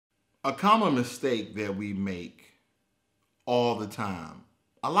A common mistake that we make all the time,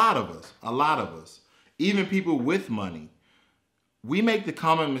 a lot of us, even people with money, we make the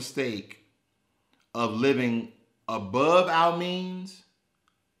common mistake of living above our means,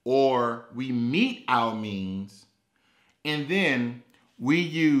 or we meet our means, and then we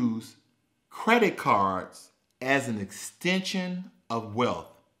use credit cards as an extension of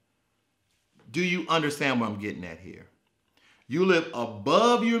wealth. Do you understand what I'm getting at here? You live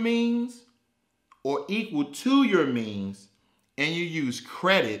above your means or equal to your means, and you use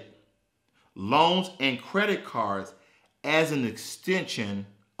credit, loans, and credit cards as an extension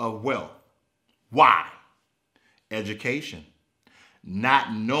of wealth. Why? Education.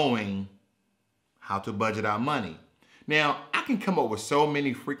 Not knowing how to budget our money. Now, I can come up with so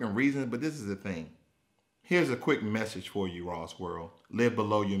many freaking reasons, but this is the thing. Here's a quick message for you, Ross World. Live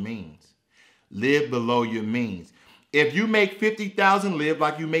below your means. Live below your means. If you make 50,000, live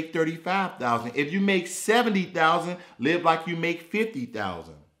like you make 35,000. If you make 70,000, live like you make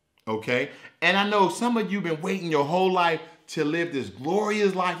 50,000. Okay? And I know some of you have been waiting your whole life to live this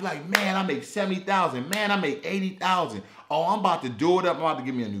glorious life. Like, man, I make 70,000. Man, I make 80,000. Oh, I'm about to do it up. I'm about to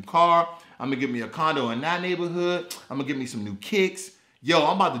get me a new car. I'm going to get me a condo in that neighborhood. I'm going to get me some new kicks. Yo,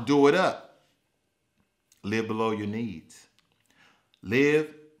 I'm about to do it up. Live below your needs.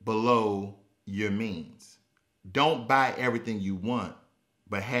 Live below your means. Don't buy everything you want,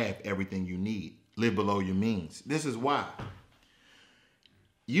 but have everything you need. Live below your means. This is why.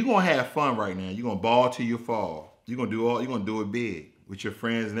 You're going to have fun right now. You're going to ball till you fall. You're going to do it big with your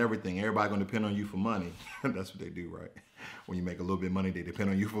friends and everything. Everybody going to depend on you for money. That's what they do, right? When you make a little bit of money, they depend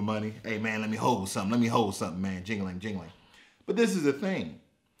on you for money. Hey, man, let me hold something. Let me hold something, man. Jingling, jingling. But this is the thing.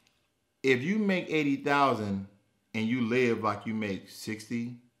 If you make 80,000 and you live like you make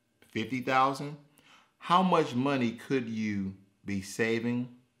 60, 50,000, how much money could you be saving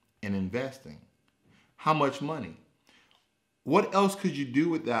and investing? How much money? What else could you do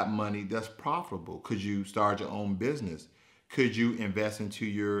with that money that's profitable? Could you start your own business? Could you invest into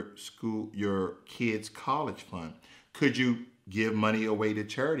your school, your kids' college fund? Could you give money away to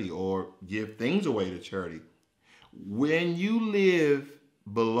charity or give things away to charity? When you live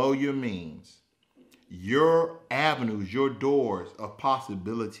below your means, your avenues, your doors of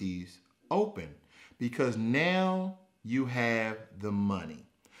possibilities open, because now you have the money.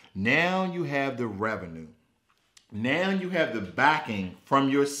 Now you have the revenue. Now you have the backing from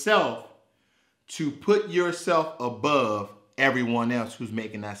yourself to put yourself above everyone else who's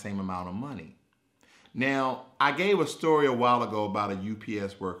making that same amount of money. Now, I gave a story a while ago about a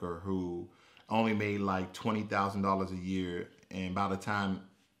UPS worker who only made like $20,000 a year, and by the time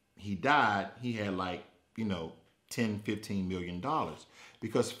he died, he had like, 10, $15 million.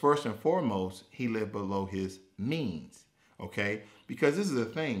 Because first and foremost, he lived below his means, okay? Because this is the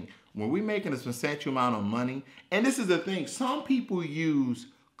thing, when we're making a substantial amount of money, and this is the thing, some people use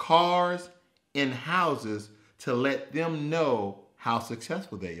cars and houses to let them know how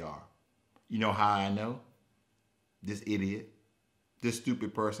successful they are. You know how I know? This idiot, this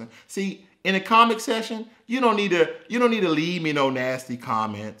stupid person. See, in a comic session, you don't need to leave me no nasty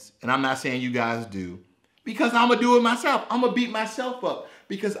comments, and I'm not saying you guys do, because I'm gonna do it myself. I'm gonna beat myself up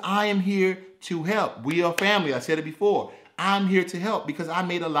because I am here to help. We are family. I said it before. I'm here to help because I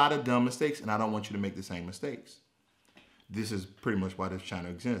made a lot of dumb mistakes, and I don't want you to make the same mistakes. This is pretty much why this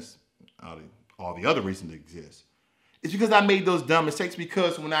channel exists. All the other reasons it exists. It's because I made those dumb mistakes,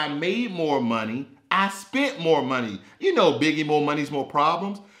 because when I made more money, I spent more money. You know, Biggie, more money's more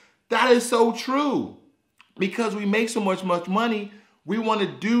problems. That is so true. Because we make so much money, we want to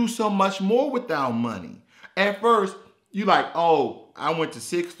do so much more with our money. At first, you're like, oh, I went to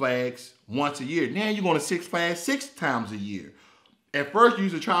Six Flags once a year. Now you're going to Six Flags 6 times a year. At first, you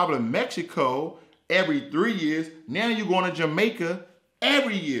used to travel to Mexico every 3 years. Now you're going to Jamaica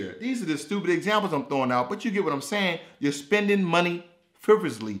every year. These are the stupid examples I'm throwing out, but you get what I'm saying. You're spending money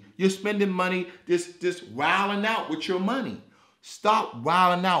frivolously. You're spending money just wilding out with your money. Stop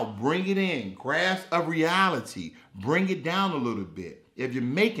wilding out. Bring it in. Grasp a reality. Bring it down a little bit. If you're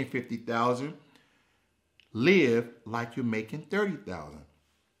making 50,000, live like you're making 30,000.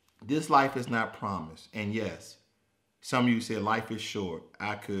 This life is not promised. And yes, some of you said life is short.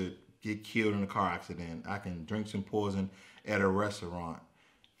 I could get killed in a car accident. I can drink some poison at a restaurant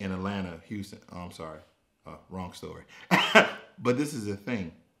in Atlanta, Houston. Oh, I'm sorry. Wrong story. But this is the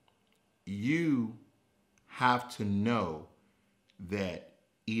thing. You have to know that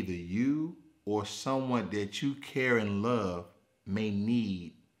either you or someone that you care and love may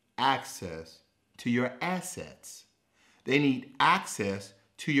need access to your assets. They need access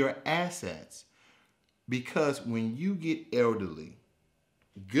to your assets. Because when you get elderly,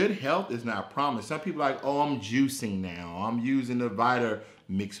 good health is not promised. Some people are like, oh, I'm juicing now. I'm using the Vita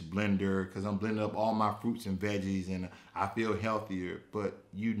mix blender because I'm blending up all my fruits and veggies and I feel healthier. But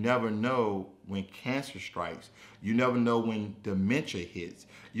you never know when cancer strikes. You never know when dementia hits.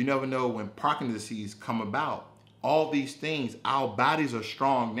 You never know when Parkinson's disease come about. All these things, our bodies are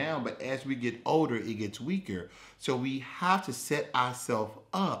strong now, but as we get older, it gets weaker. So we have to set ourselves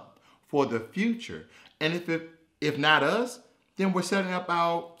up for the future. And if not us, then we're setting up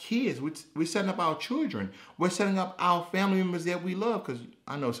our kids. We're setting up our children. We're setting up our family members that we love. Because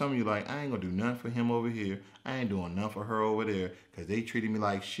I know some of you like, I ain't going to do nothing for him over here. I ain't doing nothing for her over there because they treated me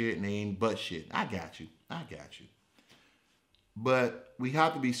like shit and they ain't but shit. I got you. I got you. But we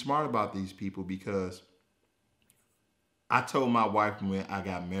have to be smart about these people because I told my wife when I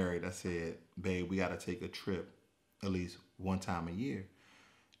got married, I said, babe, we got to take a trip at least one time a year.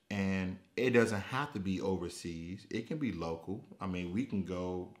 And it doesn't have to be overseas. It can be local. I mean, we can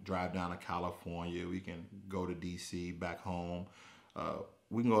go drive down to California. We can go to DC, back home.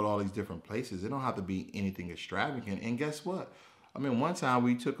 We can go to all these different places. It don't have to be anything extravagant. And guess what? I mean, one time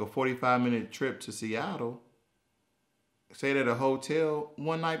we took a 45-minute trip to Seattle, stayed at a hotel,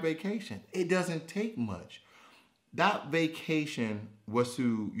 one-night vacation. It doesn't take much. That vacation was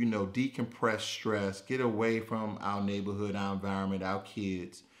to, decompress stress, get away from our neighborhood, our environment, our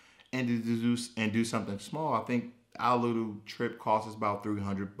kids, and to do something small. I think our little trip cost us about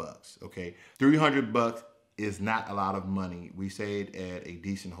 $300. Okay, $300 is not a lot of money. We stayed at a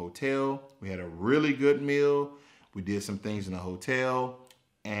decent hotel. We had a really good meal. We did some things in the hotel,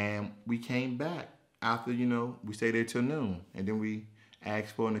 and we came back after we stayed there till noon, and then we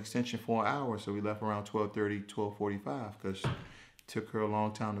asked for an extension for an hour, so we left around 12:30, 12:45 because it took her a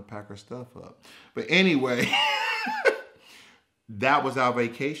long time to pack her stuff up. But anyway. That was our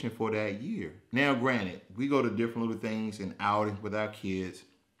vacation for that year. Now, granted, we go to different little things and outings with our kids.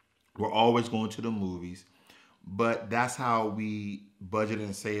 We're always going to the movies. But that's how we budget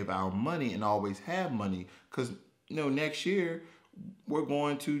and save our money and always have money. Because, next year, we're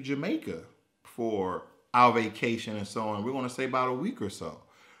going to Jamaica for our vacation and so on. We're going to stay about a week or so.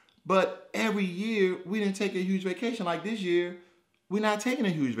 But every year, we didn't take a huge vacation. Like this year, we're not taking a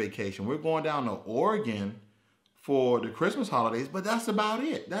huge vacation. We're going down to Oregon for the Christmas holidays, but that's about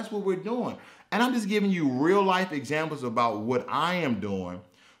it. That's what we're doing. And I'm just giving you real life examples about what I am doing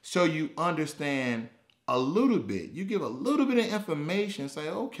so you understand a little bit. You give a little bit of information, say,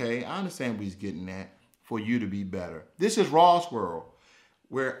 okay, I understand what he's getting at for you to be better. This is Ross World,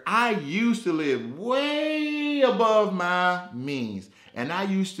 where I used to live way above my means. And I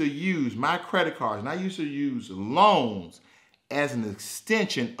used to use my credit cards and I used to use loans as an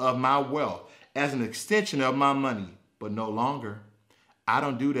extension of my wealth, as an extension of my money, but no longer. I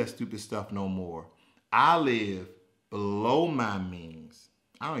don't do that stupid stuff no more. I live below my means.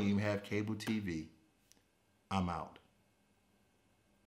 I don't even have cable TV. I'm out.